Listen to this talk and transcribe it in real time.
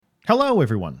Hello,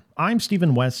 everyone. I'm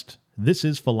Stephen West. This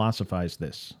is Philosophize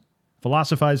This.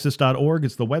 PhilosophizeThis.org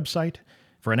is the website.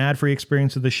 For an ad-free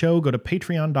experience of the show, go to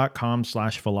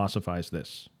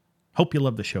patreon.com/philosophizethis. Hope you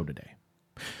love the show today.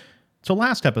 So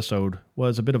last episode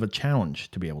was a bit of a challenge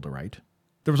to be able to write.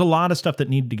 There was a lot of stuff that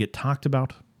needed to get talked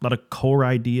about, a lot of core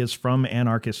ideas from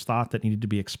anarchist thought that needed to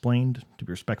be explained, to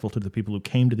be respectful to the people who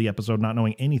came to the episode not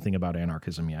knowing anything about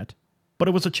anarchism yet. But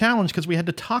it was a challenge because we had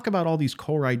to talk about all these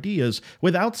core ideas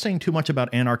without saying too much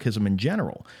about anarchism in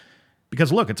general.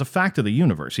 Because look, it's a fact of the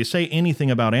universe. You say anything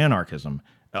about anarchism,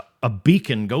 a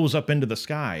beacon goes up into the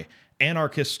sky,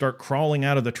 anarchists start crawling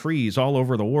out of the trees all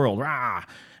over the world, rah!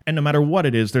 And no matter what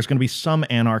it is, there's going to be some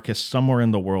anarchist somewhere in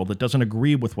the world that doesn't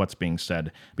agree with what's being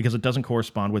said because it doesn't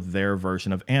correspond with their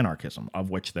version of anarchism,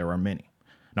 of which there are many.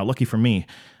 Now, lucky for me,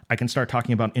 I can start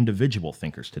talking about individual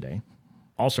thinkers today.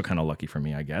 Also kind of lucky for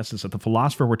me, I guess, is that the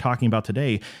philosopher we're talking about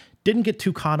today didn't get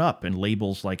too caught up in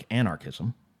labels like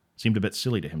anarchism. Seemed a bit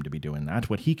silly to him to be doing that.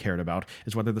 What he cared about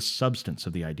is whether the substance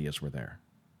of the ideas were there.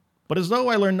 But as though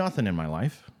I learned nothing in my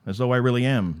life, as though I really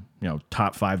am,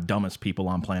 top 5 dumbest people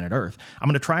on planet Earth, I'm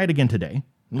going to try it again today,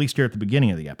 at least here at the beginning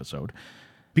of the episode.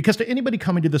 Because to anybody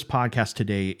coming to this podcast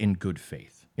today in good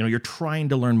faith, you're trying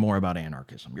to learn more about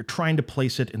anarchism. You're trying to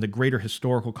place it in the greater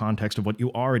historical context of what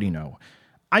you already know.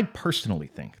 I personally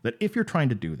think that if you're trying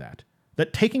to do that,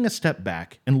 that taking a step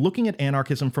back and looking at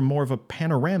anarchism from more of a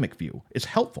panoramic view is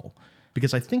helpful,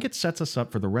 because I think it sets us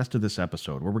up for the rest of this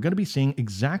episode, where we're going to be seeing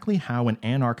exactly how an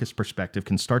anarchist perspective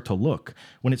can start to look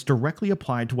when it's directly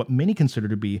applied to what many consider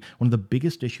to be one of the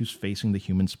biggest issues facing the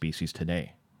human species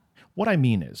today. What I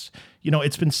mean is,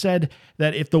 it's been said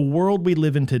that if the world we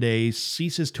live in today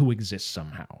ceases to exist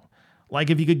somehow, like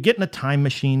if you could get in a time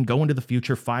machine, go into the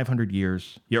future 500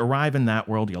 years, you arrive in that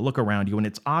world, you look around you, and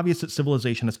it's obvious that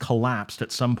civilization has collapsed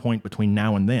at some point between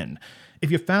now and then.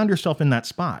 If you found yourself in that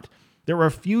spot, there are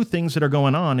a few things that are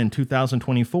going on in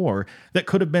 2024 that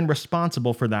could have been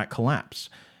responsible for that collapse.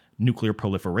 Nuclear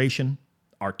proliferation,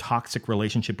 our toxic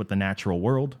relationship with the natural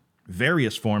world,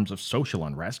 various forms of social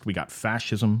unrest. We got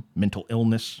fascism, mental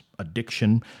illness,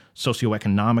 addiction,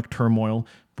 socioeconomic turmoil,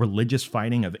 religious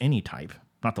fighting of any type,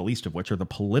 not the least of which are the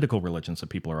political religions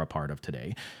that people are a part of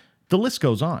today. The list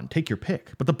goes on, take your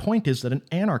pick. But the point is that an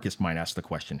anarchist might ask the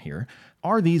question here,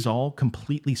 are these all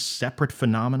completely separate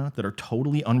phenomena that are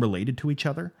totally unrelated to each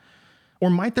other? Or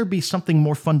might there be something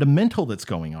more fundamental that's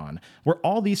going on, where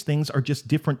all these things are just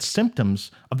different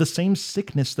symptoms of the same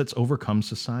sickness that's overcome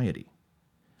society?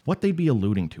 What they'd be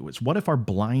alluding to is, what if our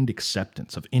blind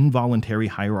acceptance of involuntary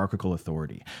hierarchical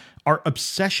authority, our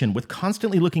obsession with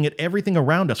constantly looking at everything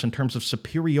around us in terms of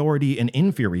superiority and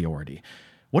inferiority,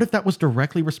 what if that was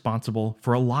directly responsible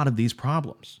for a lot of these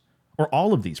problems, or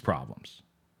all of these problems?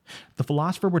 The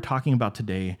philosopher we're talking about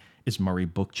today is Murray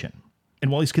Bookchin. And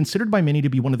while he's considered by many to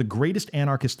be one of the greatest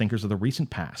anarchist thinkers of the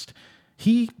recent past,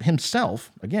 he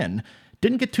himself, again,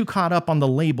 didn't get too caught up on the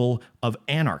label of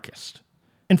anarchist.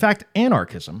 In fact,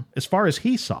 anarchism, as far as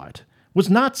he saw it, was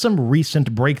not some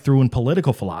recent breakthrough in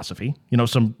political philosophy,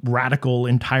 some radical,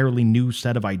 entirely new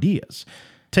set of ideas.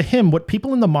 To him, what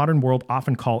people in the modern world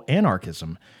often call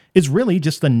anarchism is really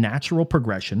just the natural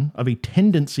progression of a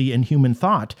tendency in human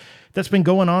thought that's been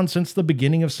going on since the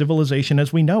beginning of civilization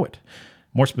as we know it.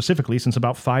 More specifically, since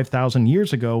about 5,000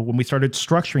 years ago when we started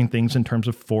structuring things in terms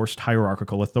of forced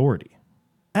hierarchical authority.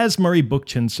 As Murray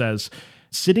Bookchin says,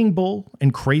 Sitting Bull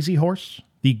and Crazy Horse,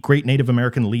 the great Native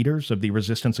American leaders of the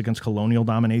resistance against colonial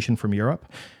domination from Europe,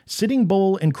 Sitting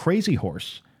Bull and Crazy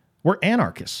Horse were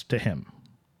anarchists to him.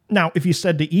 Now, if you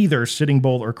said to either Sitting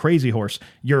Bull or Crazy Horse,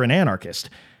 you're an anarchist,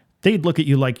 they'd look at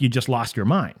you like you just lost your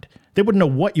mind. They wouldn't know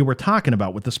what you were talking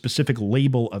about with the specific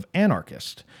label of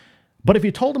anarchist. But if you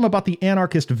told them about the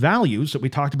anarchist values that we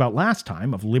talked about last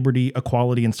time of liberty,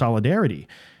 equality, and solidarity,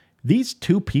 these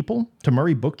two people, to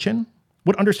Murray Bookchin,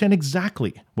 would understand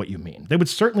exactly what you mean. They would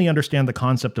certainly understand the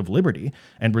concept of liberty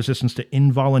and resistance to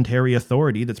involuntary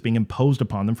authority that's being imposed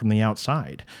upon them from the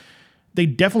outside. They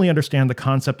definitely understand the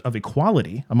concept of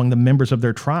equality among the members of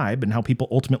their tribe and how people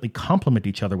ultimately complement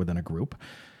each other within a group.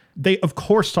 They, of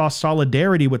course, saw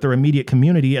solidarity with their immediate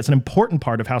community as an important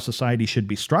part of how society should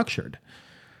be structured.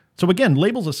 So again,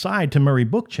 labels aside to Murray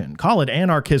Bookchin, call it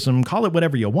anarchism, call it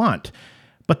whatever you want,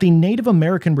 but the Native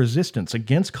American resistance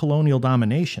against colonial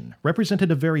domination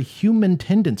represented a very human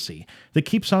tendency that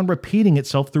keeps on repeating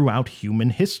itself throughout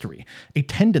human history, a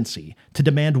tendency to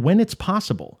demand, when it's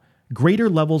possible, greater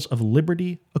levels of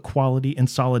liberty, equality, and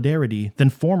solidarity than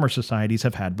former societies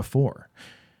have had before.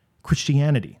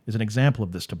 Christianity is an example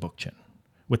of this to Bookchin,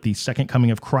 with the second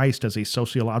coming of Christ as a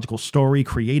sociological story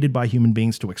created by human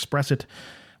beings to express it.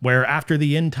 where after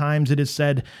the end times it is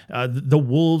said, the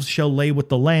wolves shall lay with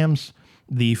the lambs,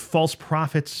 the false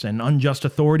prophets and unjust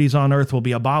authorities on earth will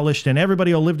be abolished, and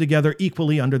everybody will live together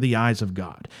equally under the eyes of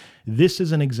God. This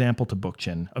is an example to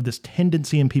Bookchin of this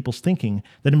tendency in people's thinking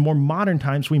that in more modern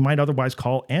times we might otherwise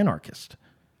call anarchist.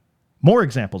 More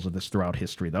examples of this throughout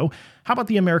history, though. How about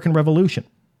the American Revolution?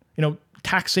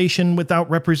 Taxation without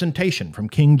representation from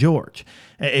King George,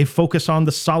 a focus on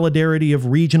the solidarity of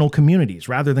regional communities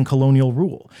rather than colonial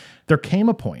rule. There came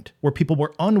a point where people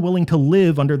were unwilling to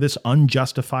live under this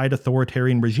unjustified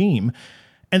authoritarian regime,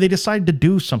 and they decided to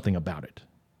do something about it.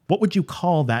 What would you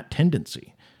call that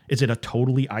tendency? Is it a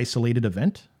totally isolated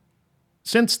event?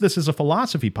 Since this is a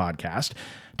philosophy podcast,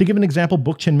 to give an example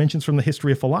Bookchin mentions from the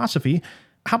history of philosophy,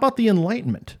 how about the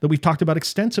Enlightenment that we've talked about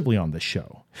extensively on this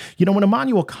show? When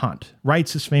Immanuel Kant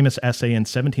writes his famous essay in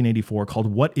 1784 called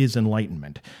What is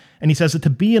Enlightenment? And he says that to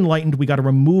be enlightened, we got to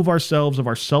remove ourselves of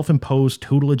our self-imposed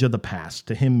tutelage of the past,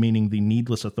 to him meaning the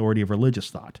needless authority of religious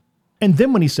thought. And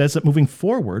then when he says that moving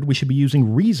forward, we should be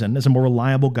using reason as a more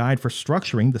reliable guide for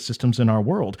structuring the systems in our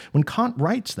world, when Kant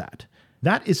writes that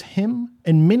is him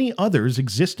and many others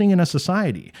existing in a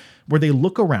society where they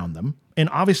look around them and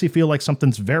obviously feel like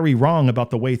something's very wrong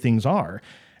about the way things are,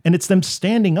 and it's them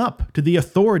standing up to the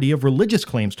authority of religious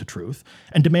claims to truth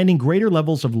and demanding greater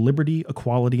levels of liberty,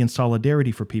 equality, and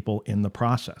solidarity for people in the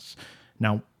process.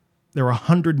 Now, there are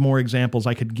 100 more examples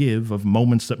I could give of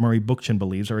moments that Murray Bookchin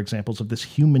believes are examples of this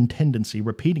human tendency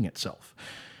repeating itself.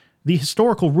 The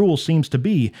historical rule seems to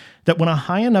be that when a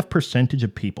high enough percentage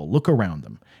of people look around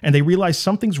them and they realize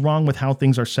something's wrong with how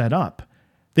things are set up,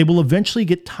 they will eventually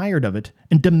get tired of it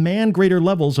and demand greater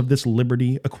levels of this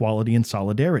liberty, equality, and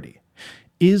solidarity.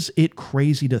 Is it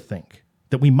crazy to think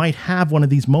that we might have one of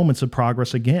these moments of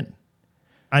progress again?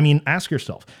 I mean, ask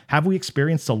yourself, have we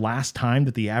experienced the last time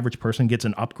that the average person gets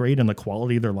an upgrade in the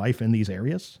quality of their life in these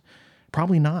areas?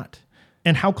 Probably not.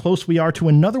 And how close we are to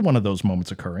another one of those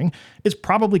moments occurring is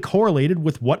probably correlated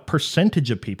with what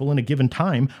percentage of people in a given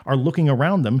time are looking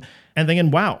around them and thinking,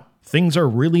 wow, things are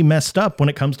really messed up when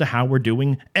it comes to how we're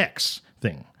doing X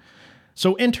thing.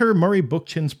 So enter Murray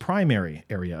Bookchin's primary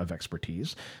area of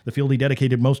expertise, the field he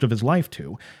dedicated most of his life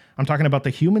to. I'm talking about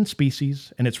the human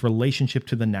species and its relationship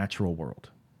to the natural world.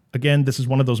 Again, this is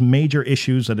one of those major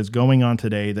issues that is going on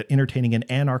today that entertaining an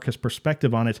anarchist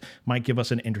perspective on it might give us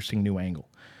an interesting new angle.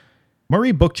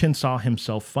 Murray Bookchin saw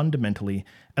himself fundamentally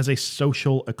as a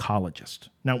social ecologist.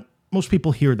 Now, most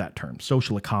people hear that term,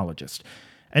 social ecologist,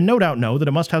 and no doubt know that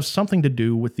it must have something to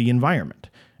do with the environment,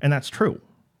 and that's true.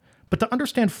 But to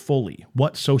understand fully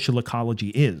what social ecology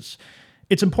is,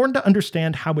 it's important to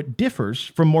understand how it differs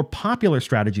from more popular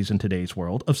strategies in today's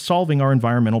world of solving our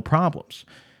environmental problems.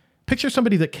 Picture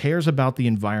somebody that cares about the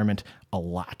environment a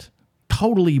lot,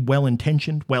 totally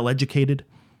well-intentioned, well-educated.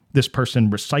 This person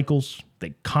recycles,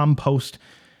 they compost,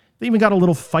 they even got a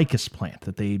little ficus plant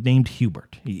that they named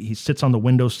Hubert. He sits on the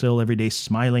windowsill every day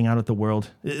smiling out at the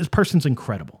world. This person's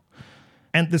incredible.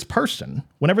 And this person,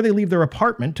 whenever they leave their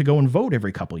apartment to go and vote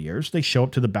every couple years, they show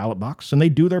up to the ballot box and they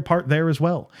do their part there as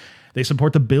well. They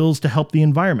support the bills to help the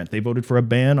environment. They voted for a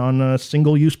ban on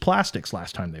single-use plastics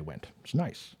last time they went. It's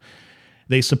nice.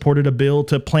 They supported a bill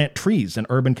to plant trees in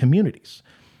urban communities.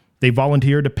 They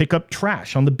volunteer to pick up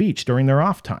trash on the beach during their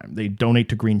off time. They donate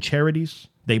to green charities.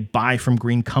 They buy from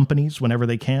green companies whenever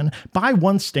they can. By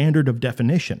one standard of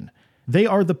definition, they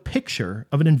are the picture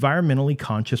of an environmentally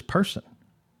conscious person.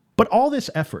 But all this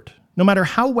effort, no matter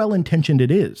how well-intentioned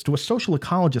it is to a social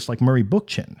ecologist like Murray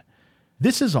Bookchin,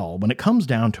 this is all, when it comes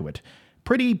down to it,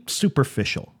 pretty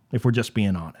superficial, if we're just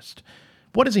being honest.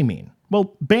 What does he mean?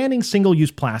 Well, banning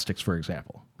single-use plastics, for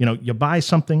example. You buy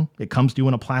something, it comes to you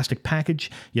in a plastic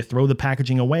package, you throw the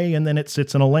packaging away, and then it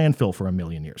sits in a landfill for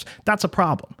 1,000,000 years. That's a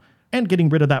problem. And getting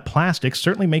rid of that plastic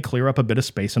certainly may clear up a bit of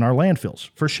space in our landfills,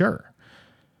 for sure.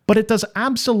 But it does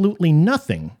absolutely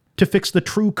nothing to fix the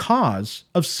true cause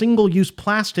of single-use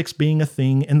plastics being a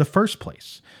thing in the first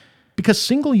place. Because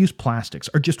single-use plastics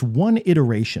are just one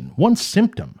iteration, one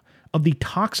symptom of the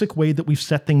toxic way that we've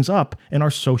set things up in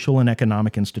our social and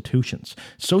economic institutions.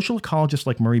 Social ecologists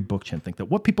like Murray Bookchin think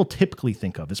that what people typically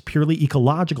think of as purely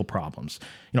ecological problems,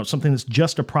 something that's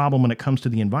just a problem when it comes to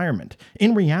the environment,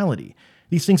 in reality,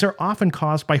 these things are often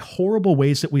caused by horrible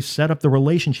ways that we've set up the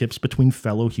relationships between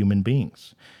fellow human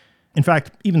beings. In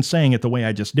fact, even saying it the way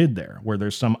I just did there, where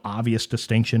there's some obvious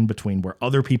distinction between where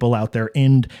other people out there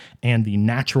end and the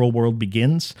natural world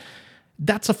begins,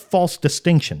 that's a false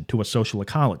distinction to a social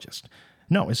ecologist.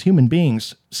 No, as human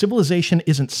beings, civilization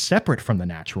isn't separate from the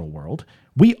natural world.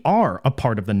 We are a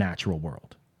part of the natural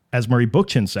world. As Murray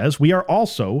Bookchin says, we are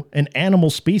also an animal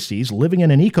species living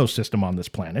in an ecosystem on this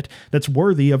planet that's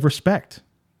worthy of respect.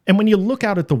 And when you look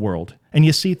out at the world and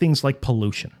you see things like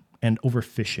pollution and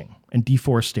overfishing and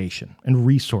deforestation and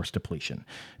resource depletion,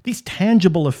 these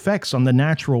tangible effects on the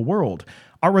natural world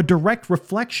are a direct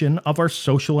reflection of our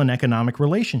social and economic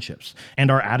relationships,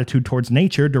 and our attitude towards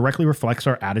nature directly reflects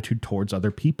our attitude towards other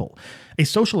people. A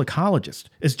social ecologist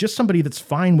is just somebody that's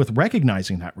fine with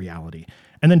recognizing that reality,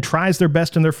 and then tries their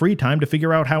best in their free time to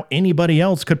figure out how anybody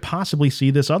else could possibly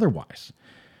see this otherwise.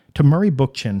 To Murray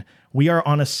Bookchin, we are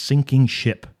on a sinking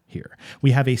ship here.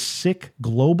 We have a sick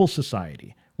global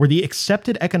society where the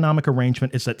accepted economic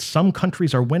arrangement is that some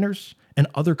countries are winners and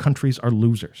other countries are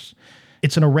losers.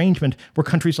 It's an arrangement where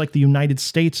countries like the United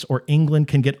States or England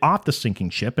can get off the sinking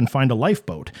ship and find a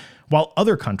lifeboat, while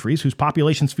other countries whose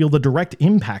populations feel the direct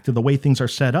impact of the way things are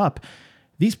set up,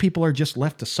 these people are just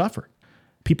left to suffer.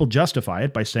 People justify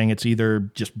it by saying it's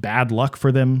either just bad luck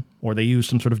for them, or they use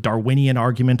some sort of Darwinian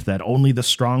argument that only the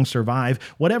strong survive.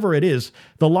 Whatever it is,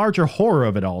 the larger horror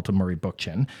of it all, to Murray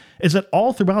Bookchin, is that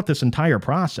all throughout this entire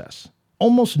process,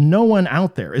 almost no one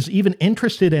out there is even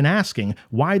interested in asking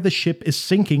why the ship is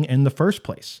sinking in the first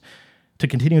place. To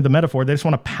continue the metaphor, they just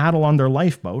want to paddle on their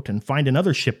lifeboat and find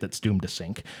another ship that's doomed to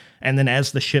sink. And then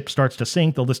as the ship starts to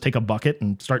sink, they'll just take a bucket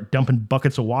and start dumping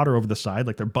buckets of water over the side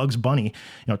like they're Bugs Bunny,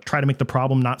 try to make the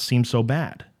problem not seem so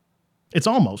bad. It's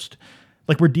almost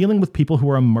like we're dealing with people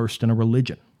who are immersed in a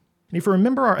religion. And if you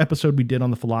remember our episode we did on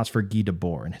the philosopher Guy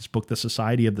Debord and his book, The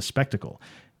Society of the Spectacle,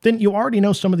 then you already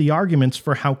know some of the arguments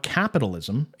for how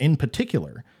capitalism, in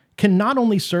particular, can not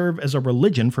only serve as a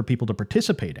religion for people to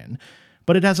participate in,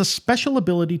 but it has a special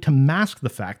ability to mask the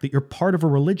fact that you're part of a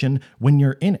religion when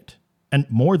you're in it. And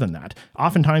more than that,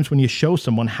 oftentimes when you show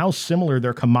someone how similar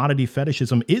their commodity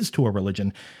fetishism is to a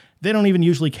religion, they don't even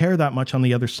usually care that much on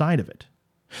the other side of it.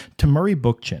 To Murray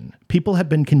Bookchin, people have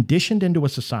been conditioned into a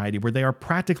society where they are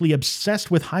practically obsessed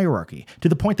with hierarchy, to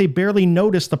the point they barely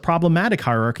notice the problematic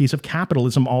hierarchies of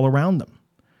capitalism all around them.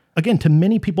 Again, to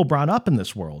many people brought up in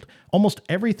this world, almost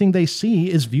everything they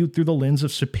see is viewed through the lens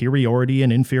of superiority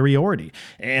and inferiority.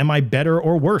 Am I better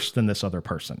or worse than this other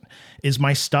person? Is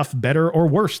my stuff better or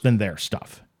worse than their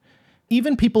stuff?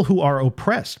 Even people who are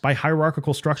oppressed by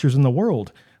hierarchical structures in the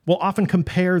world will often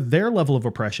compare their level of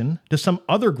oppression to some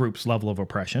other group's level of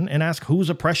oppression and ask whose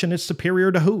oppression is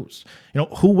superior to whose.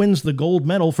 Who wins the gold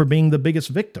medal for being the biggest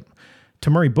victim? To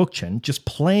Murray Bookchin, just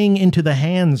playing into the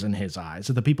hands in his eyes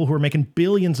of the people who are making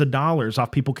billions of dollars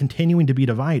off people continuing to be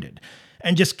divided,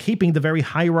 and just keeping the very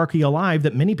hierarchy alive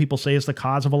that many people say is the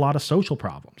cause of a lot of social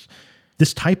problems.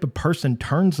 This type of person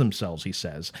turns themselves, he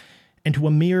says, into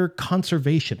a mere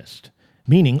conservationist,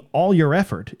 meaning all your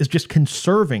effort is just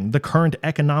conserving the current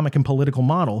economic and political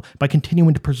model by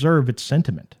continuing to preserve its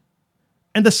sentiment.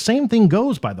 And the same thing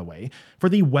goes, by the way, for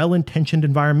the well-intentioned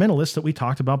environmentalists that we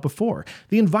talked about before.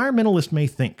 The environmentalist may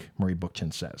think, Murray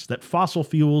Bookchin says, that fossil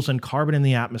fuels and carbon in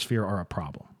the atmosphere are a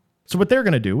problem. So what they're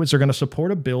going to do is they're going to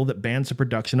support a bill that bans the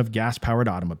production of gas-powered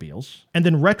automobiles, and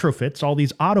then retrofits all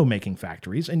these auto-making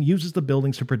factories and uses the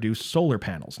buildings to produce solar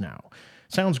panels now.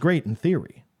 Sounds great in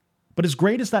theory. But as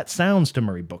great as that sounds to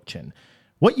Murray Bookchin,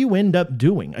 what you end up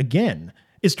doing, again,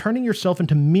 is turning yourself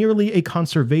into merely a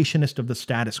conservationist of the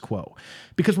status quo.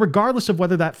 Because regardless of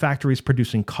whether that factory is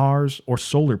producing cars or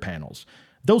solar panels,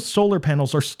 those solar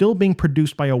panels are still being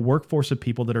produced by a workforce of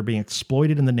people that are being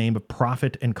exploited in the name of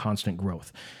profit and constant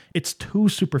growth. It's too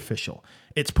superficial.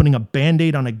 It's putting a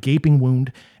Band-Aid on a gaping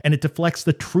wound, and it deflects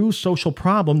the true social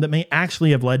problem that may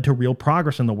actually have led to real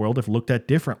progress in the world if looked at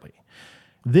differently.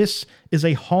 This is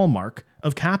a hallmark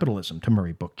of capitalism, to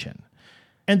Murray Bookchin.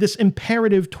 And this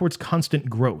imperative towards constant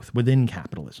growth within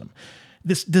capitalism,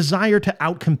 this desire to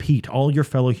outcompete all your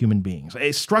fellow human beings,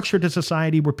 a structure to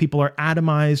society where people are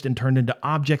atomized and turned into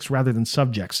objects rather than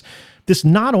subjects. This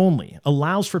not only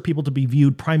allows for people to be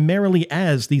viewed primarily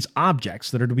as these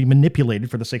objects that are to be manipulated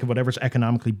for the sake of whatever's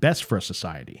economically best for a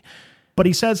society, but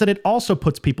he says that it also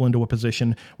puts people into a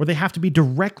position where they have to be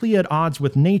directly at odds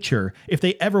with nature if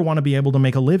they ever want to be able to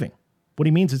make a living. What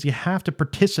he means is you have to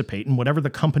participate in whatever the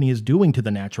company is doing to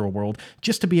the natural world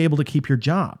just to be able to keep your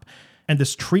job. And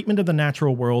this treatment of the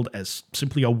natural world as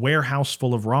simply a warehouse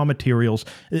full of raw materials,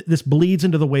 this bleeds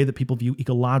into the way that people view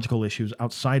ecological issues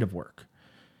outside of work.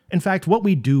 In fact, what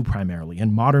we do primarily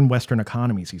in modern Western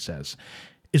economies, he says,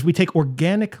 is we take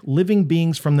organic living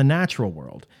beings from the natural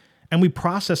world and we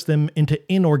process them into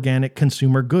inorganic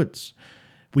consumer goods.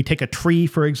 We take a tree,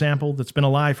 for example, that's been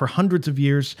alive for hundreds of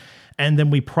years, and then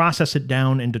we process it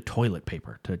down into toilet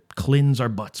paper to cleanse our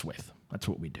butts with. That's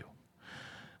what we do.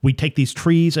 We take these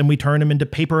trees and we turn them into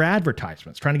paper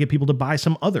advertisements, trying to get people to buy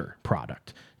some other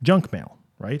product. Junk mail,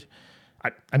 right?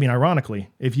 I mean, ironically,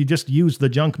 if you just use the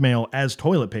junk mail as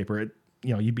toilet paper,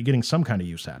 you'd be getting some kind of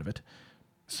use out of it.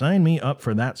 Sign me up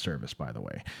for that service, by the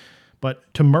way.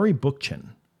 But to Murray Bookchin,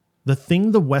 the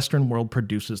thing the Western world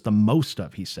produces the most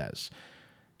of, he says,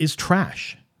 is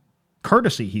trash.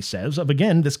 Courtesy, he says, of,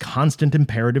 again, this constant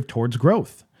imperative towards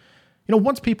growth.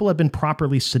 Once people have been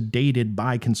properly sedated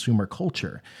by consumer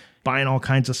culture, buying all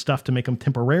kinds of stuff to make them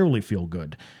temporarily feel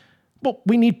good, well,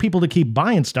 we need people to keep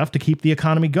buying stuff to keep the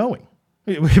economy going.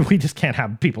 We just can't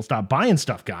have people stop buying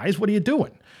stuff, guys. What are you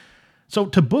doing? So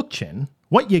to Bookchin,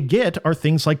 what you get are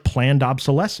things like planned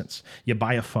obsolescence. You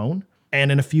buy a phone,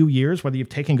 and in a few years, whether you've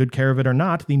taken good care of it or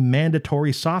not, the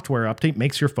mandatory software update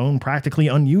makes your phone practically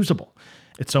unusable.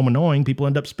 It's so annoying, people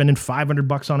end up spending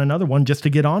 $500 on another one just to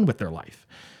get on with their life.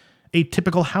 A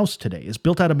typical house today is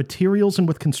built out of materials and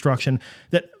with construction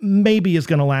that maybe is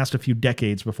going to last a few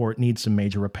decades before it needs some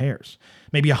major repairs.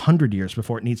 Maybe 100 years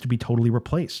before it needs to be totally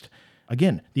replaced.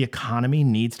 Again, the economy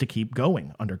needs to keep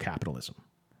going under capitalism.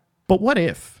 But what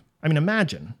if?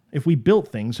 Imagine if we built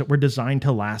things that were designed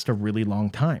to last a really long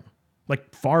time.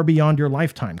 Like far beyond your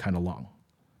lifetime kind of long.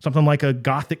 Something like a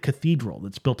Gothic cathedral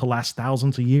that's built to last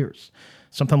thousands of years.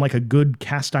 Something like a good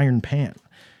cast iron pan.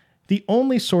 The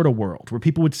only sort of world where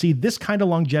people would see this kind of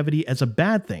longevity as a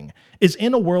bad thing is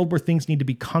in a world where things need to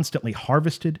be constantly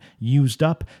harvested, used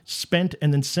up, spent,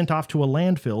 and then sent off to a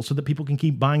landfill so that people can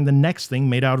keep buying the next thing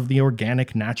made out of the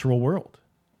organic, natural world.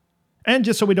 And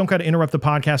just so we don't got to interrupt the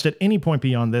podcast at any point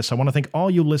beyond this, I want to thank all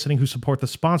you listening who support the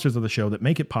sponsors of the show that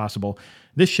make it possible.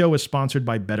 This show is sponsored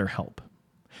by BetterHelp.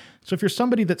 So if you're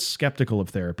somebody that's skeptical of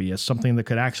therapy as something that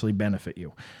could actually benefit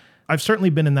you, I've certainly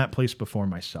been in that place before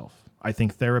myself. I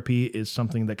think therapy is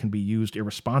something that can be used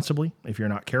irresponsibly if you're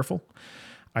not careful.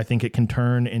 I think it can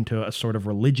turn into a sort of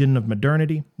religion of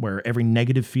modernity, where every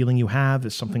negative feeling you have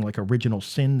is something like original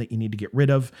sin that you need to get rid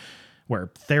of,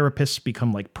 where therapists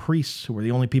become like priests who are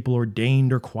the only people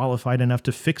ordained or qualified enough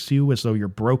to fix you as though you're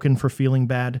broken for feeling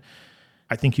bad.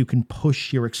 I think you can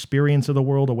push your experience of the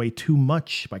world away too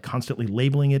much by constantly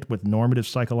labeling it with normative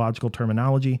psychological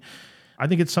terminology. I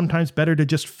think it's sometimes better to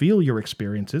just feel your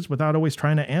experiences without always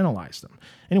trying to analyze them.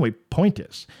 Anyway, point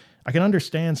is, I can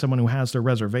understand someone who has their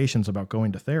reservations about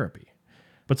going to therapy.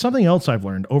 But something else I've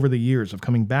learned over the years of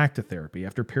coming back to therapy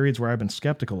after periods where I've been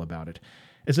skeptical about it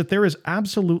is that there is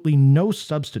absolutely no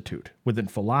substitute within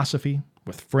philosophy,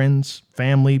 with friends,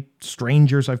 family,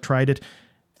 strangers I've tried it.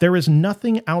 There is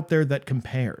nothing out there that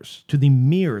compares to the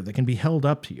mirror that can be held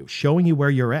up to you, showing you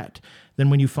where you're at, than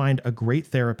when you find a great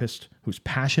therapist who's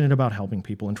passionate about helping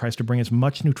people and tries to bring as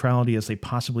much neutrality as they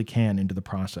possibly can into the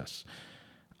process.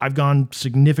 I've gone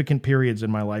significant periods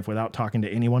in my life without talking to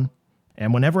anyone,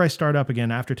 and whenever I start up again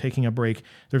after taking a break,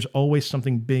 there's always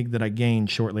something big that I gain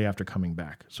shortly after coming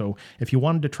back. So if you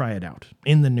wanted to try it out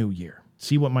in the new year,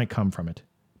 see what might come from it,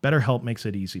 BetterHelp makes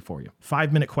it easy for you.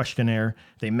 5-minute questionnaire.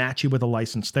 They match you with a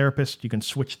licensed therapist. You can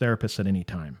switch therapists at any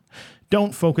time.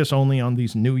 Don't focus only on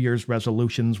these New Year's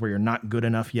resolutions where you're not good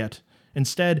enough yet.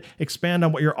 Instead, expand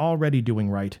on what you're already doing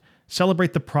right.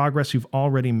 Celebrate the progress you've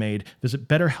already made. Visit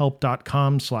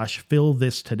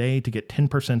betterhelp.com/fillthis today to get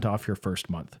 10% off your first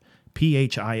month.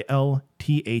 PHILTHIS.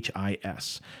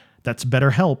 That's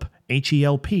BetterHelp,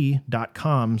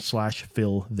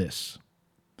 HELP.com/fillthis.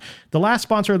 The last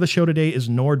sponsor of the show today is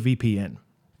NordVPN.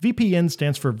 VPN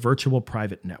stands for Virtual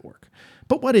Private Network.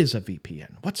 But what is a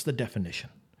VPN? What's the definition?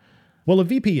 Well, a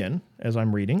VPN, as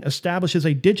I'm reading, establishes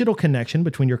a digital connection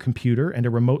between your computer and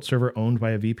a remote server owned by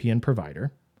a VPN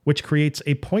provider, which creates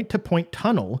a point-to-point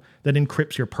tunnel that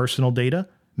encrypts your personal data,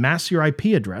 masks your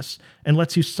IP address, and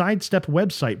lets you sidestep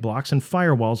website blocks and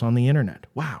firewalls on the internet.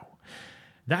 Wow.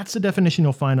 That's the definition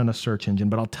you'll find on a search engine,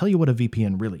 but I'll tell you what a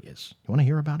VPN really is. You want to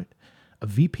hear about it? A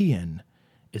VPN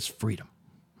is freedom,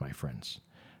 my friends.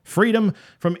 Freedom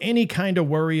from any kind of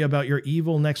worry about your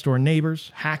evil next-door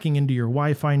neighbors, hacking into your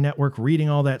Wi-Fi network, reading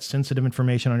all that sensitive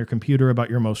information on your computer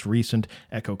about your most recent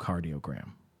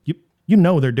echocardiogram. You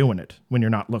know they're doing it when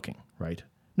you're not looking, right?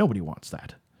 Nobody wants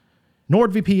that.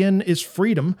 NordVPN is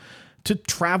freedom to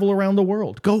travel around the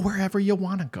world. Go wherever you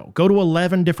want to go. Go to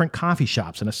 11 different coffee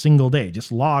shops in a single day.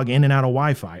 Just log in and out of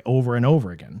Wi-Fi over and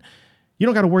over again. You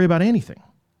don't got to worry about anything.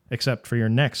 Except for your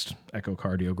next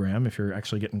echocardiogram, if you're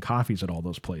actually getting coffees at all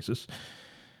those places.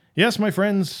 Yes, my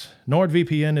friends,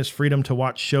 NordVPN is freedom to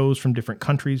watch shows from different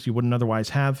countries you wouldn't otherwise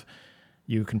have.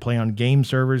 You can play on game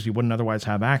servers you wouldn't otherwise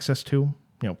have access to.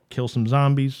 Kill some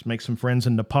zombies, make some friends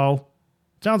in Nepal.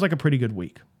 Sounds like a pretty good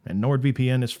week. And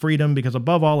NordVPN is freedom because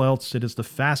above all else, it is the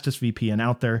fastest VPN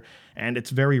out there, and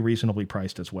it's very reasonably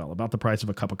priced as well, about the price of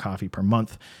a cup of coffee per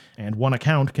month. And one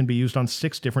account can be used on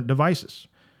 6 different devices.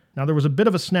 Now, there was a bit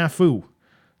of a snafu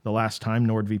the last time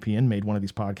NordVPN made one of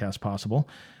these podcasts possible.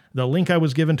 The link I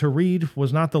was given to read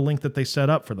was not the link that they set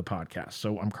up for the podcast,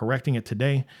 so I'm correcting it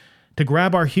today. To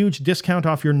grab our huge discount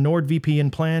off your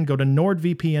NordVPN plan, go to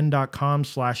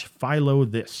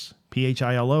nordvpn.com/philothis,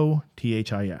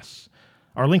 PHILOTHIS.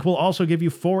 Our link will also give you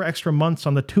 4 extra months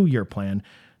on the 2-year plan.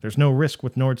 There's no risk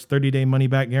with Nord's 30-day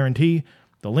money-back guarantee.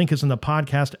 The link is in the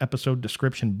podcast episode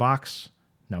description box.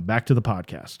 Now back to the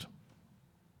podcast.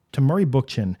 To Murray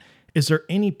Bookchin, is there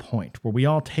any point where we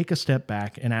all take a step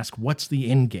back and ask what's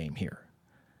the end game here?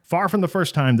 Far from the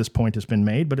first time this point has been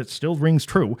made, but it still rings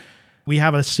true. We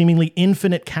have a seemingly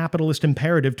infinite capitalist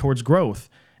imperative towards growth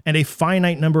and a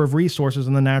finite number of resources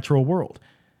in the natural world.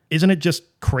 Isn't it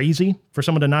just crazy for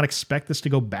someone to not expect this to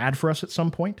go bad for us at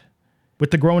some point?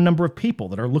 With the growing number of people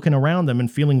that are looking around them and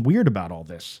feeling weird about all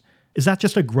this, is that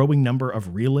just a growing number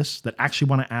of realists that actually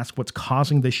want to ask what's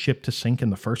causing this ship to sink in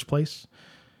the first place?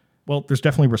 Well, there's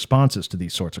definitely responses to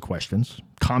these sorts of questions.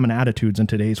 Common attitudes in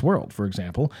today's world, for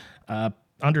example.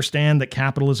 Understand that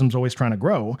capitalism's always trying to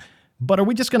grow, but are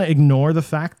we just going to ignore the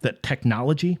fact that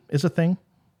technology is a thing?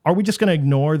 Are we just going to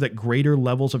ignore that greater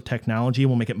levels of technology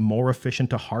will make it more efficient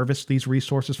to harvest these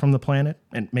resources from the planet,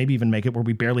 and maybe even make it where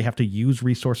we barely have to use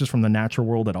resources from the natural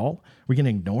world at all? Are we going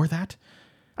to ignore that?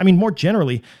 I mean, more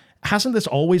generally, hasn't this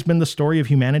always been the story of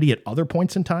humanity at other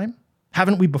points in time?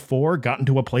 Haven't we before gotten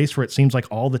to a place where it seems like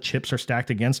all the chips are stacked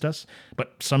against us,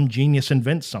 but some genius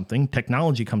invents something,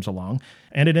 technology comes along,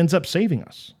 and it ends up saving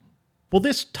us? Well,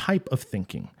 this type of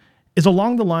thinking is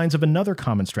along the lines of another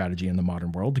common strategy in the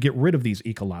modern world to get rid of these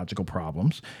ecological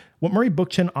problems, what Murray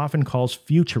Bookchin often calls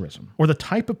futurism, or the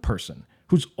type of person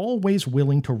who's always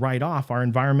willing to write off our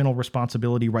environmental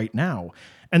responsibility right now,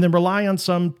 and then rely on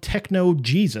some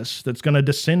techno-Jesus that's going to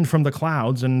descend from the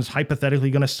clouds and is hypothetically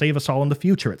going to save us all in the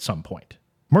future at some point.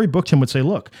 Murray Bookchin would say,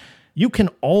 look, you can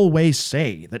always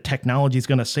say that technology is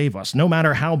going to save us, no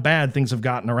matter how bad things have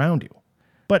gotten around you.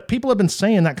 But people have been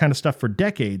saying that kind of stuff for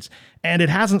decades, and it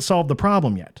hasn't solved the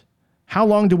problem yet. How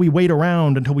long do we wait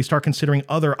around until we start considering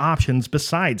other options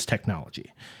besides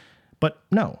technology? But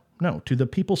no, to the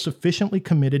people sufficiently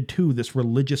committed to this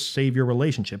religious savior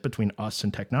relationship between us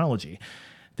and technology,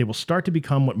 they will start to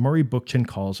become what Murray Bookchin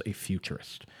calls a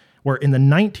futurist, where in the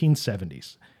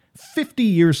 1970s, 50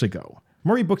 years ago,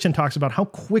 Murray Bookchin talks about how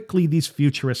quickly these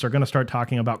futurists are going to start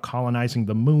talking about colonizing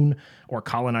the moon or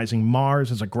colonizing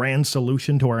Mars as a grand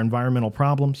solution to our environmental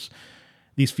problems.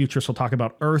 These futurists will talk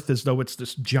about Earth as though it's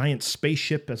this giant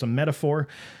spaceship as a metaphor.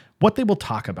 What they will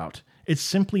talk about is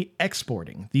simply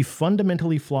exporting the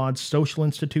fundamentally flawed social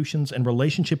institutions and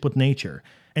relationship with nature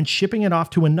and shipping it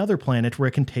off to another planet where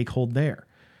it can take hold there.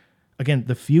 Again,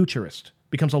 the futurist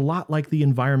becomes a lot like the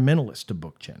environmentalist to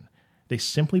Bookchin. They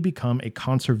simply become a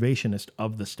conservationist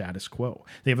of the status quo.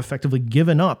 They have effectively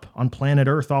given up on planet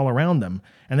Earth all around them,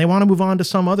 and they want to move on to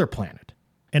some other planet.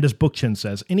 And as Bookchin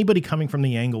says, anybody coming from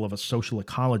the angle of a social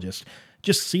ecologist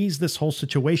just sees this whole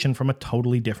situation from a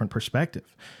totally different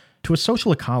perspective. To a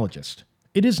social ecologist,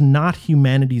 it is not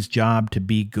humanity's job to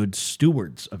be good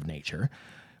stewards of nature,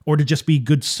 or to just be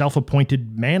good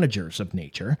self-appointed managers of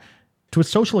nature. To a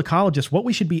social ecologist, what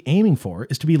we should be aiming for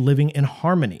is to be living in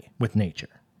harmony with nature.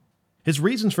 His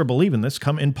reasons for believing this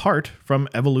come in part from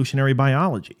evolutionary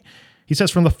biology. He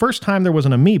says from the first time there was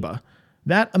an amoeba,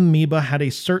 that amoeba had a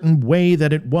certain way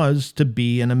that it was to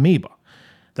be an amoeba.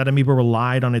 That amoeba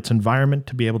relied on its environment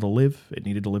to be able to live. It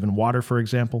needed to live in water, for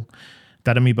example.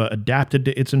 That amoeba adapted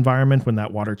to its environment when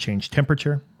that water changed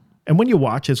temperature. And when you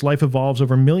watch as life evolves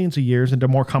over millions of years into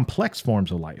more complex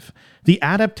forms of life, the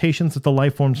adaptations that the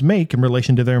life forms make in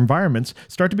relation to their environments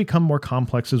start to become more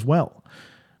complex as well.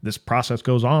 This process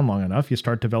goes on long enough, you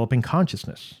start developing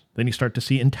consciousness. Then you start to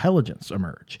see intelligence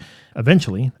emerge.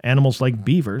 Eventually, animals like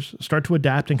beavers start to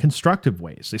adapt in constructive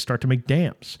ways. They start to make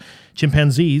dams.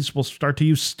 Chimpanzees will start to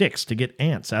use sticks to get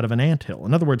ants out of an anthill.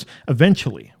 In other words,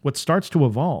 eventually, what starts to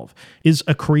evolve is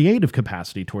a creative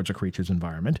capacity towards a creature's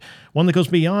environment, one that goes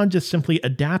beyond just simply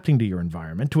adapting to your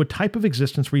environment to a type of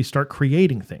existence where you start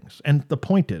creating things. And the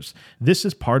point is, this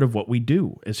is part of what we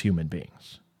do as human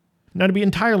beings. Now, to be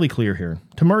entirely clear here,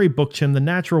 to Murray Bookchin, the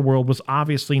natural world was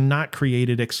obviously not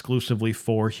created exclusively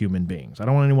for human beings. I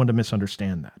don't want anyone to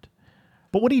misunderstand that.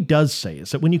 But what he does say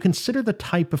is that when you consider the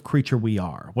type of creature we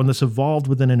are, one that's evolved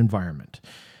within an environment,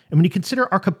 and when you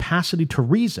consider our capacity to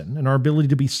reason and our ability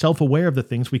to be self-aware of the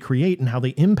things we create and how they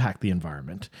impact the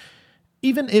environment,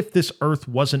 even if this Earth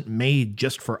wasn't made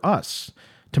just for us,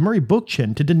 to Murray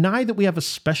Bookchin, to deny that we have a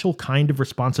special kind of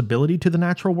responsibility to the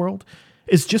natural world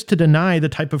is just to deny the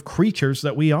type of creatures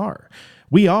that we are.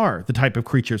 We are the type of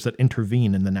creatures that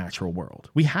intervene in the natural world.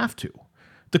 We have to.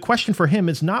 The question for him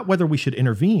is not whether we should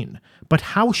intervene, but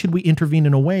how should we intervene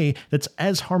in a way that's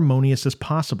as harmonious as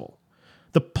possible.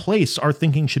 The place our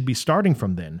thinking should be starting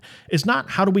from then is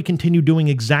not how do we continue doing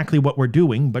exactly what we're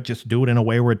doing, but just do it in a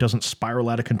way where it doesn't spiral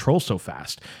out of control so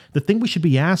fast. The thing we should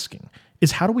be asking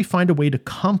is how do we find a way to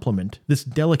complement this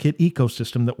delicate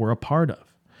ecosystem that we're a part of?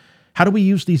 How do we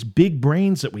use these big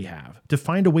brains that we have to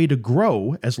find a way to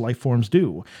grow as life forms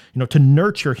do, to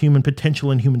nurture human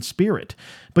potential and human spirit,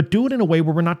 but do it in a way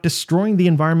where we're not destroying the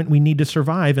environment we need to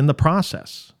survive in the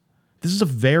process? This is a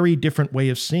very different way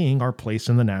of seeing our place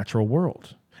in the natural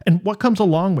world. And what comes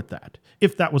along with that,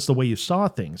 if that was the way you saw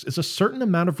things, is a certain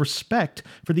amount of respect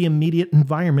for the immediate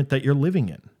environment that you're living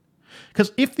in.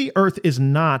 Because if the Earth is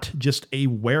not just a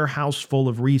warehouse full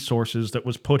of resources that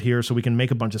was put here so we can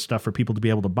make a bunch of stuff for people to be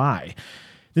able to buy,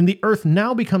 then the Earth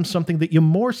now becomes something that you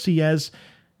more see as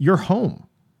your home,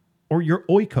 or your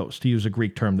oikos, to use a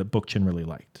Greek term that Bookchin really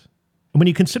liked. And when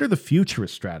you consider the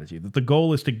futurist strategy, that the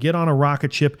goal is to get on a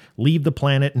rocket ship, leave the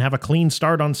planet, and have a clean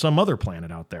start on some other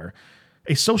planet out there,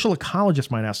 a social ecologist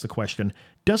might ask the question,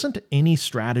 doesn't any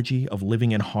strategy of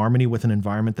living in harmony with an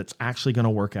environment that's actually going to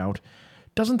work out,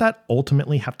 doesn't that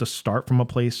ultimately have to start from a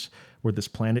place where this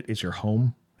planet is your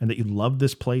home, and that you love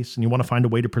this place, and you want to find a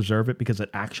way to preserve it because it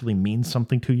actually means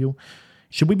something to you?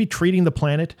 Should we be treating the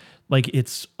planet like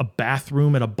it's a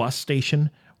bathroom at a bus station,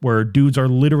 where dudes are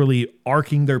literally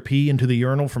arcing their pee into the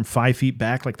urinal from 5 feet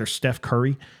back like they're Steph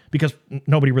Curry, because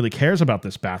nobody really cares about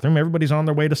this bathroom. Everybody's on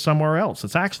their way to somewhere else.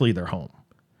 It's actually their home.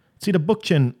 See, to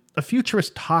Bookchin, a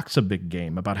futurist talks a big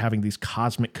game about having these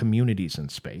cosmic communities in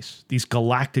space, these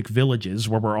galactic villages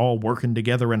where we're all working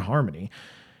together in harmony.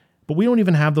 But we don't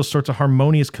even have those sorts of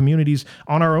harmonious communities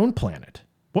on our own planet.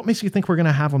 What makes you think we're going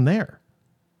to have them there?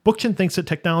 Bookchin thinks that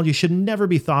technology should never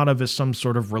be thought of as some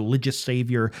sort of religious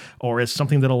savior or as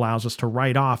something that allows us to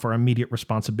write off our immediate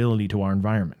responsibility to our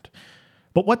environment.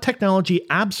 But what technology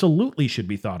absolutely should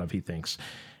be thought of, he thinks,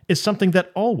 is something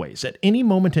that always, at any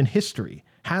moment in history,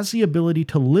 has the ability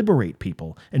to liberate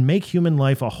people and make human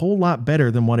life a whole lot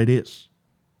better than what it is.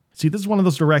 See, this is one of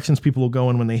those directions people will go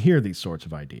in when they hear these sorts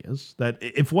of ideas, that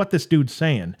if what this dude's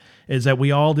saying is that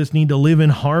we all just need to live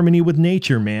in harmony with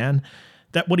nature, man,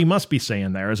 that what he must be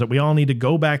saying there is that we all need to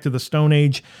go back to the Stone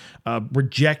Age,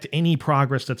 reject any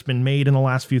progress that's been made in the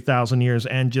last few thousand years,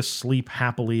 and just sleep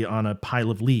happily on a pile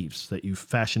of leaves that you've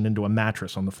fashioned into a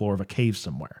mattress on the floor of a cave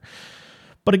somewhere.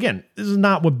 But again, this is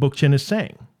not what Bookchin is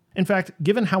saying. In fact,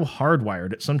 given how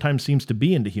hardwired it sometimes seems to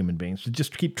be into human beings to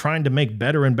just keep trying to make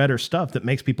better and better stuff that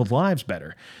makes people's lives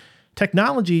better,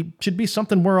 technology should be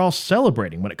something we're all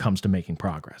celebrating when it comes to making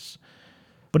progress.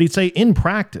 But he'd say in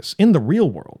practice, in the real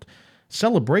world,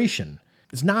 celebration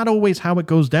is not always how it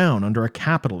goes down under a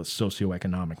capitalist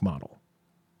socioeconomic model.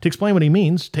 To explain what he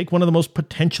means, take one of the most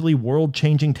potentially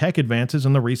world-changing tech advances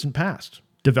in the recent past.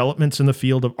 Developments in the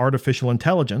field of artificial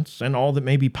intelligence and all that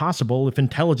may be possible if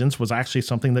intelligence was actually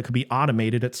something that could be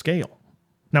automated at scale.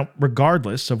 Now,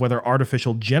 regardless of whether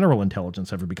artificial general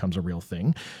intelligence ever becomes a real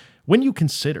thing, when you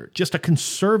consider just a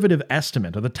conservative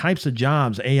estimate of the types of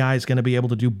jobs AI is going to be able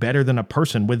to do better than a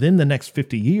person within the next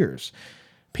 50 years,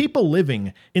 people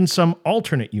living in some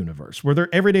alternate universe where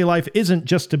their everyday life isn't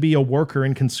just to be a worker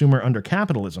and consumer under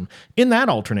capitalism, in that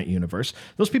alternate universe,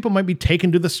 those people might be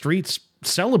taken to the streets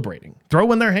celebrating,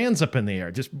 throwing their hands up in the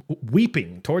air, just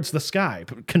weeping towards the sky.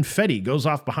 Confetti goes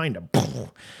off behind them.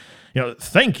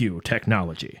 Thank you,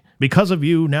 technology. Because of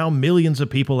you, now millions of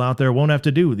people out there won't have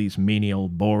to do these menial,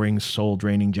 boring,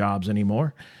 soul-draining jobs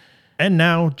anymore. And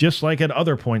now, just like at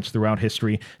other points throughout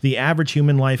history, the average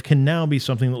human life can now be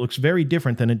something that looks very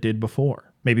different than it did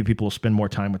before. Maybe people will spend more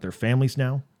time with their families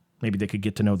now. Maybe they could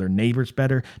get to know their neighbors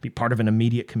better, be part of an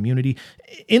immediate community.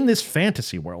 In this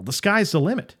fantasy world, the sky's the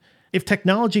limit. If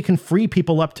technology can free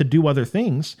people up to do other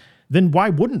things, then why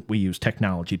wouldn't we use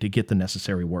technology to get the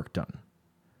necessary work done?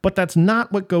 But that's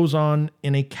not what goes on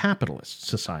in a capitalist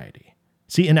society.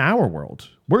 See, in our world,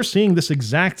 we're seeing this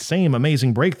exact same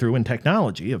amazing breakthrough in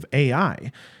technology of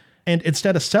AI, and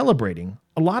instead of celebrating,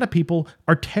 a lot of people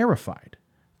are terrified.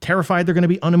 Terrified they're going to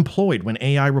be unemployed when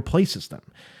AI replaces them.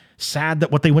 Sad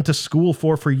that what they went to school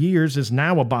for years is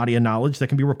now a body of knowledge that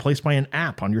can be replaced by an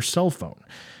app on your cell phone.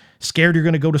 Scared you're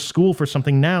going to go to school for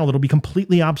something now that'll be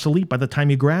completely obsolete by the time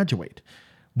you graduate.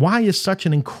 Why is such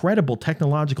an incredible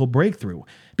technological breakthrough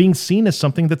being seen as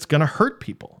something that's going to hurt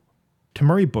people? To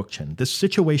Murray Bookchin, this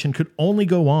situation could only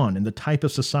go on in the type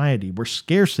of society where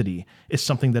scarcity is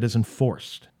something that is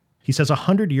enforced. He says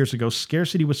 100 years ago,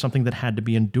 scarcity was something that had to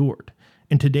be endured.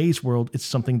 In today's world, it's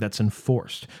something that's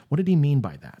enforced. What did he mean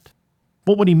by that?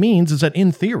 Well, what he means is that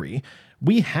in theory,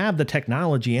 we have the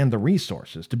technology and the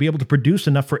resources to be able to produce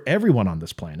enough for everyone on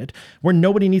this planet where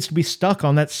nobody needs to be stuck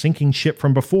on that sinking ship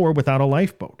from before without a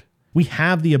lifeboat. We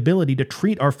have the ability to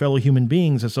treat our fellow human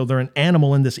beings as though they're an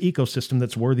animal in this ecosystem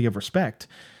that's worthy of respect.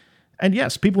 And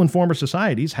yes, people in former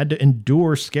societies had to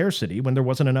endure scarcity when there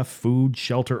wasn't enough food,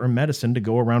 shelter, or medicine to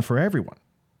go around for everyone.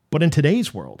 But in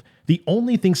today's world, the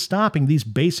only thing stopping these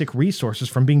basic resources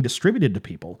from being distributed to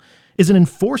people is an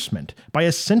enforcement by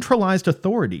a centralized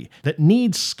authority that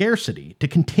needs scarcity to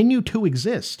continue to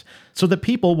exist so that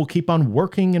people will keep on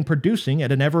working and producing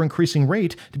at an ever-increasing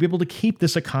rate to be able to keep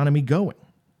this economy going.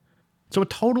 So a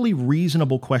totally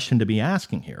reasonable question to be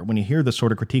asking here when you hear this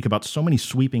sort of critique about so many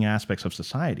sweeping aspects of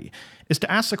society is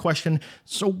to ask the question,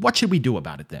 so what should we do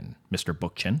about it then, Mr.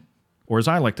 Bookchin? Or as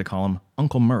I like to call him,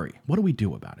 Uncle Murray. What do we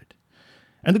do about it?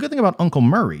 And the good thing about Uncle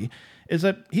Murray is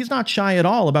that he's not shy at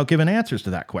all about giving answers to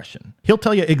that question. He'll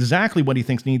tell you exactly what he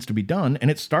thinks needs to be done, and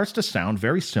it starts to sound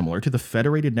very similar to the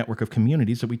federated network of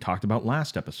communities that we talked about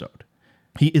last episode.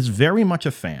 He is very much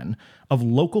a fan of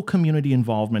local community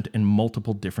involvement in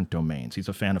multiple different domains. He's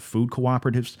a fan of food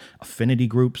cooperatives, affinity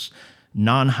groups,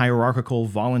 non-hierarchical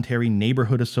voluntary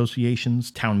neighborhood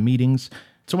associations, town meetings.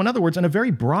 So in other words, in a very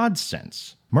broad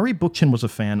sense, Murray Bookchin was a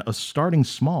fan of starting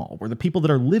small, where the people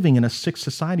that are living in a sick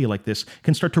society like this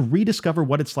can start to rediscover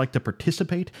what it's like to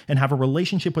participate and have a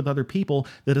relationship with other people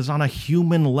that is on a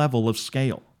human level of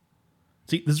scale.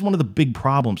 See, this is one of the big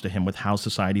problems to him with how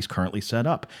society's currently set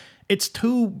up. It's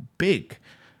too big.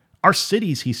 Our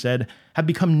cities, he said, have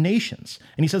become nations.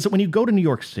 And he says that when you go to New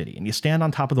York City and you stand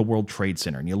on top of the World Trade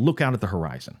Center and you look out at the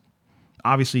horizon,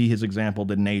 obviously, his example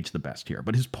didn't age the best here,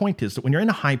 but his point is that when you're in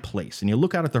a high place and you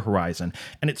look out at the horizon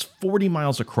and it's 40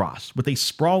 miles across with a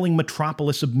sprawling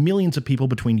metropolis of millions of people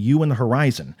between you and the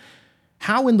horizon,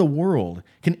 how in the world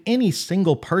can any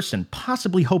single person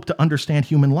possibly hope to understand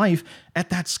human life at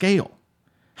that scale?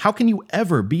 How can you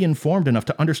ever be informed enough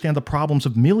to understand the problems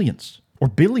of millions or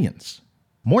billions?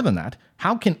 More than that,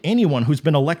 how can anyone who's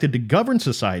been elected to govern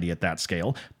society at that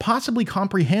scale possibly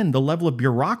comprehend the level of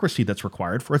bureaucracy that's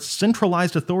required for a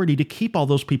centralized authority to keep all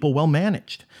those people well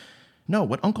managed? No,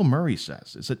 what Uncle Murray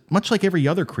says is that much like every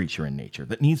other creature in nature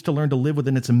that needs to learn to live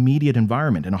within its immediate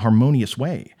environment in a harmonious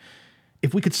way,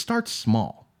 if we could start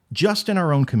small, just in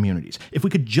our own communities, if we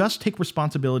could just take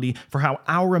responsibility for how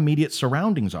our immediate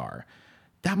surroundings are,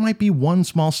 that might be one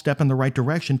small step in the right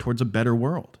direction towards a better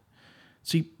world.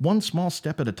 See, one small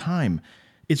step at a time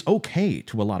is okay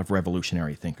to a lot of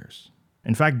revolutionary thinkers.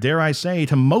 In fact, dare I say,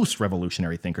 to most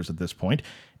revolutionary thinkers at this point,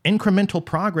 incremental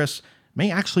progress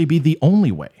may actually be the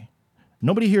only way.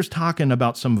 Nobody here's talking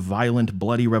about some violent,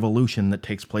 bloody revolution that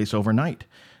takes place overnight.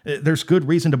 There's good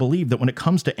reason to believe that when it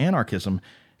comes to anarchism,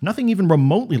 nothing even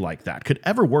remotely like that could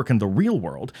ever work in the real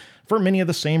world for many of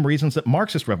the same reasons that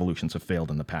Marxist revolutions have failed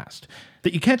in the past.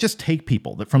 That you can't just take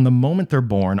people that from the moment they're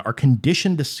born are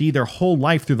conditioned to see their whole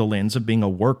life through the lens of being a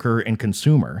worker and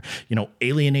consumer,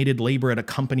 alienated labor at a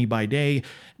company by day,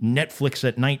 Netflix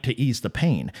at night to ease the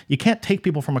pain. You can't take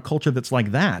people from a culture that's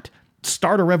like that,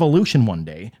 start a revolution one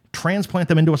day, transplant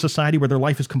them into a society where their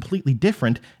life is completely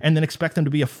different, and then expect them to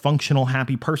be a functional,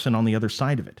 happy person on the other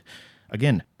side of it.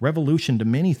 Again, revolution to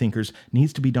many thinkers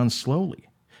needs to be done slowly,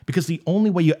 because the only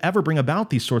way you ever bring about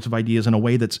these sorts of ideas in a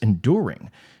way that's enduring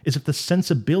is if the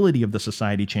sensibility of the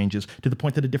society changes to the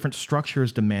point that a different structure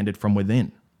is demanded from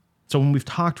within. So when we've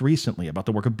talked recently about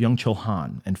the work of Byung-Chul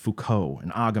Han and Foucault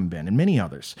and Agamben and many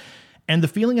others, and the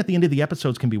feeling at the end of the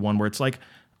episodes can be one where it's like,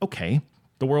 okay,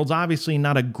 the world's obviously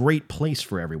not a great place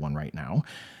for everyone right now.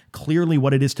 Clearly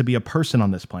what it is to be a person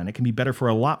on this planet can be better for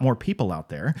a lot more people out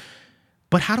there.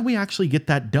 But how do we actually get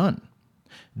that done?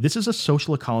 This is a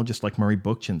social ecologist like Murray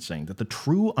Bookchin saying that the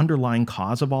true underlying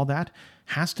cause of all that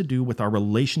has to do with our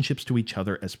relationships to each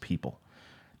other as people.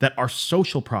 That our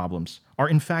social problems are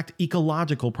in fact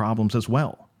ecological problems as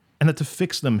well. And that to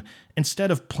fix them,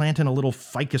 instead of planting a little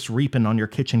ficus repin on your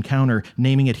kitchen counter,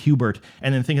 naming it Hubert,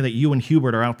 and then thinking that you and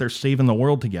Hubert are out there saving the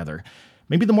world together,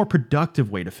 maybe the more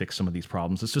productive way to fix some of these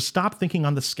problems is to stop thinking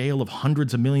on the scale of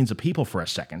hundreds of millions of people for a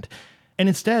second, and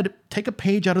instead, take a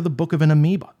page out of the book of an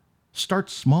amoeba. Start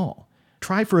small.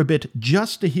 Try for a bit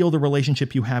just to heal the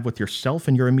relationship you have with yourself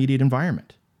and your immediate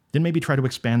environment. Then maybe try to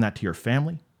expand that to your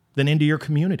family, then into your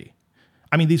community.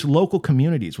 I mean, these local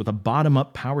communities with a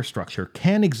bottom-up power structure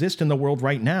can exist in the world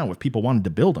right now if people wanted to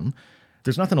build them.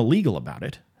 There's nothing illegal about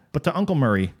it. But to Uncle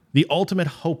Murray, the ultimate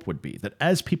hope would be that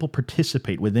as people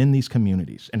participate within these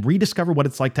communities and rediscover what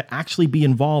it's like to actually be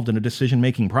involved in a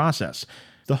decision-making process,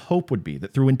 the hope would be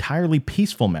that through entirely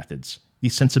peaceful methods, the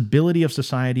sensibility of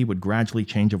society would gradually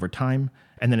change over time,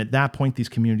 and then at that point these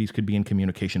communities could be in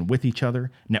communication with each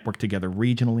other, network together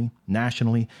regionally,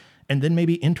 nationally, and then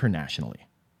maybe internationally.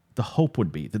 the hope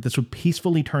would be that this would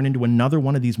peacefully turn into another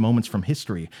one of these moments from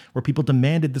history where people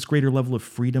demanded this greater level of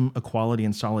freedom, equality,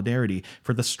 and solidarity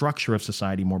for the structure of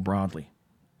society more broadly.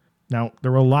 Now, there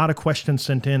were a lot of questions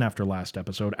sent in after last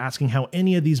episode asking how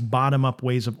any of these bottom-up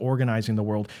ways of organizing the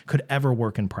world could ever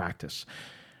work in practice.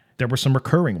 There were some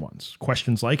recurring ones.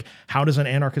 Questions like, how does an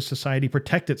anarchist society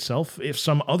protect itself if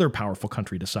some other powerful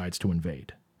country decides to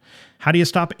invade? How do you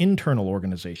stop internal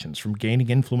organizations from gaining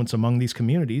influence among these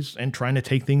communities and trying to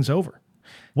take things over?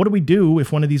 What do we do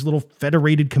if one of these little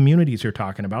federated communities you're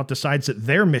talking about decides that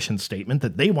their mission statement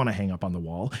that they want to hang up on the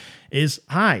wall is,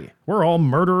 hi, we're all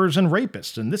murderers and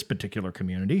rapists in this particular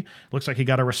community. Looks like you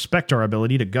got to respect our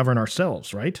ability to govern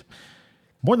ourselves, right?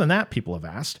 More than that, people have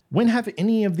asked, when have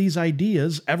any of these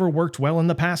ideas ever worked well in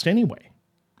the past anyway?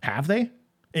 Have they?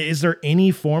 Is there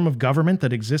any form of government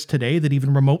that exists today that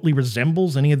even remotely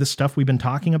resembles any of the stuff we've been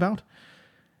talking about?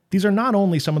 These are not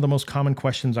only some of the most common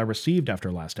questions I received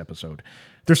after last episode.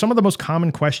 They're some of the most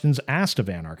common questions asked of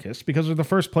anarchists because they're the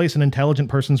first place an intelligent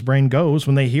person's brain goes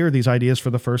when they hear these ideas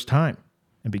for the first time.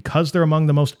 And because they're among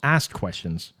the most asked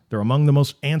questions, they're among the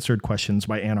most answered questions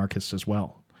by anarchists as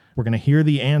well. We're going to hear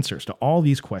the answers to all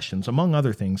these questions, among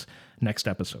other things, next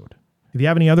episode. If you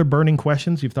have any other burning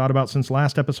questions you've thought about since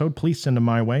last episode, please send them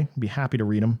my way. I'd be happy to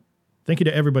read them. Thank you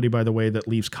to everybody, by the way, that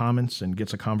leaves comments and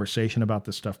gets a conversation about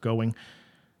this stuff going.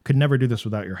 Could never do this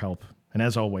without your help. And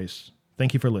as always,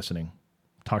 thank you for listening.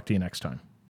 Talk to you next time.